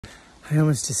I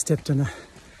almost just stepped on a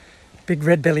big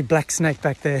red-bellied black snake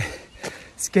back there.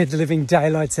 Scared the living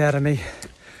daylights out of me.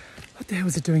 What the hell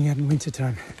was it doing out in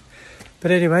wintertime?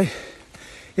 But anyway,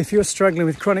 if you're struggling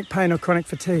with chronic pain or chronic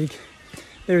fatigue,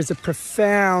 there is a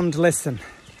profound lesson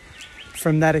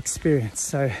from that experience.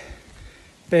 So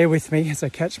bear with me as I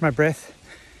catch my breath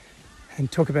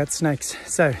and talk about snakes.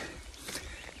 So,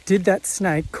 did that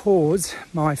snake cause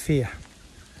my fear?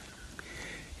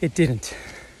 It didn't.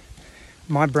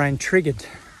 My brain triggered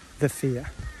the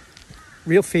fear.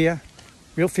 Real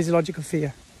physiological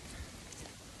fear.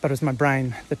 But it was my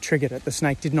brain that triggered it. The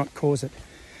snake did not cause it.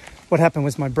 What happened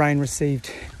was my brain received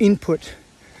input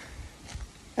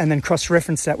and then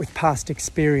cross-referenced that with past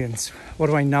experience. What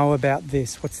do I know about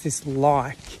this? What's this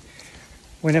like?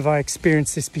 When have I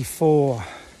experienced this before?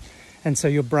 And so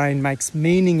your brain makes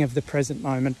meaning of the present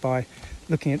moment by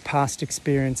looking at past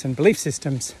experience and belief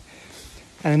systems.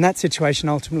 And in that situation,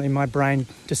 ultimately, my brain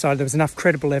decided there was enough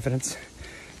credible evidence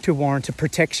to warrant a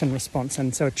protection response.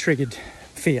 And so it triggered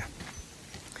fear.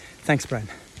 Thanks, brain.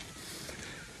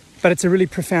 But it's a really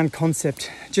profound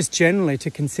concept, just generally to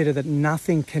consider that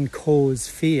nothing can cause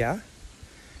fear.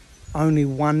 Only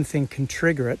one thing can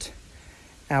trigger it,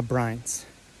 our brains.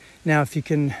 Now, if you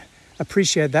can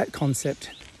appreciate that concept,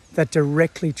 that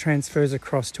directly transfers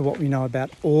across to what we know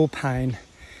about all pain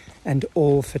and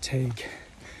all fatigue.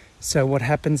 So what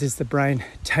happens is the brain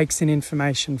takes in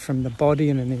information from the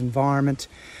body and the environment,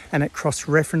 and it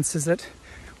cross-references it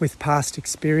with past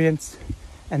experience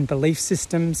and belief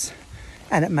systems,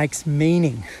 and it makes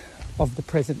meaning of the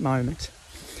present moment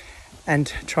and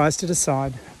tries to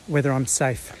decide whether I'm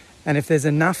safe. And if there's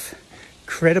enough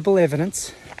credible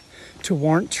evidence to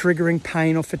warrant triggering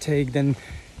pain or fatigue, then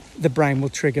the brain will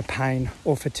trigger pain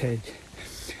or fatigue.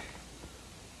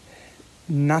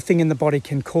 Nothing in the body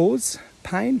can cause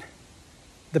pain.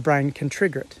 The brain can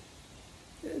trigger it.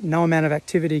 No amount of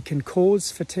activity can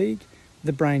cause fatigue.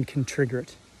 The brain can trigger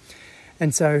it.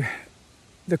 And so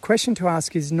the question to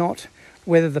ask is not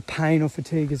whether the pain or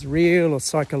fatigue is real or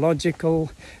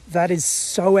psychological. That is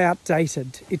so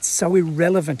outdated. It's so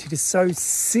irrelevant. It is so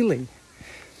silly.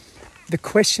 The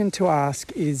question to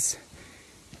ask is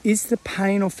the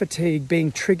pain or fatigue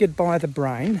being triggered by the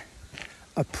brain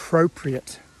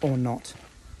appropriate or not?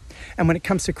 And when it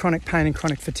comes to chronic pain and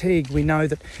chronic fatigue, we know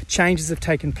that changes have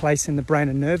taken place in the brain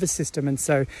and nervous system, and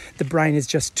so the brain is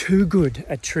just too good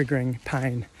at triggering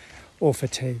pain or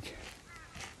fatigue.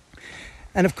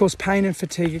 And of course, pain and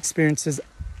fatigue experiences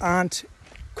aren't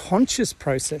conscious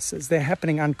processes. They're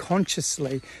happening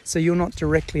unconsciously, so you're not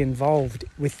directly involved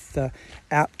with the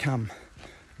outcome,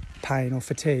 pain or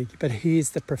fatigue. But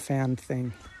here's the profound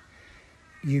thing.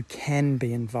 You can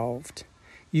be involved.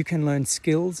 You can learn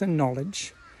skills and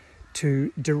knowledge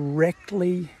to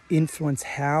directly influence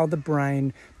how the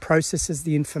brain processes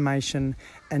the information,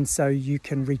 and so you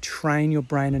can retrain your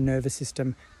brain and nervous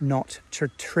system not to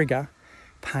trigger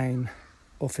pain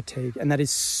or fatigue. And that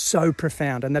is so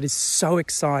profound, and that is so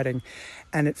exciting,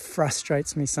 and it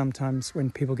frustrates me sometimes when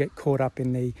people get caught up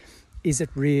in the, is it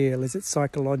real, is it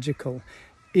psychological?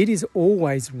 It is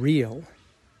always real.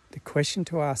 The question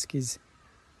to ask is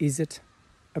it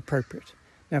appropriate?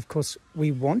 Now, of course,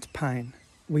 we want pain.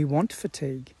 We want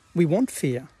fatigue. We want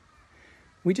fear.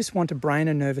 We just want a brain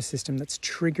and nervous system that's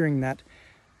triggering that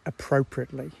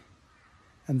appropriately.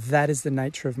 And that is the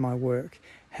nature of my work.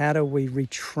 How do we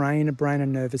retrain a brain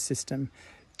and nervous system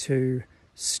to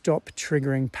stop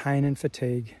triggering pain and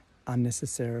fatigue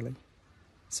unnecessarily?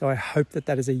 So I hope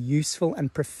that is a useful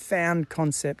and profound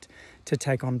concept to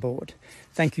take on board.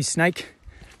 Thank you, Snake.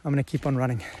 I'm going to keep on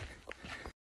running.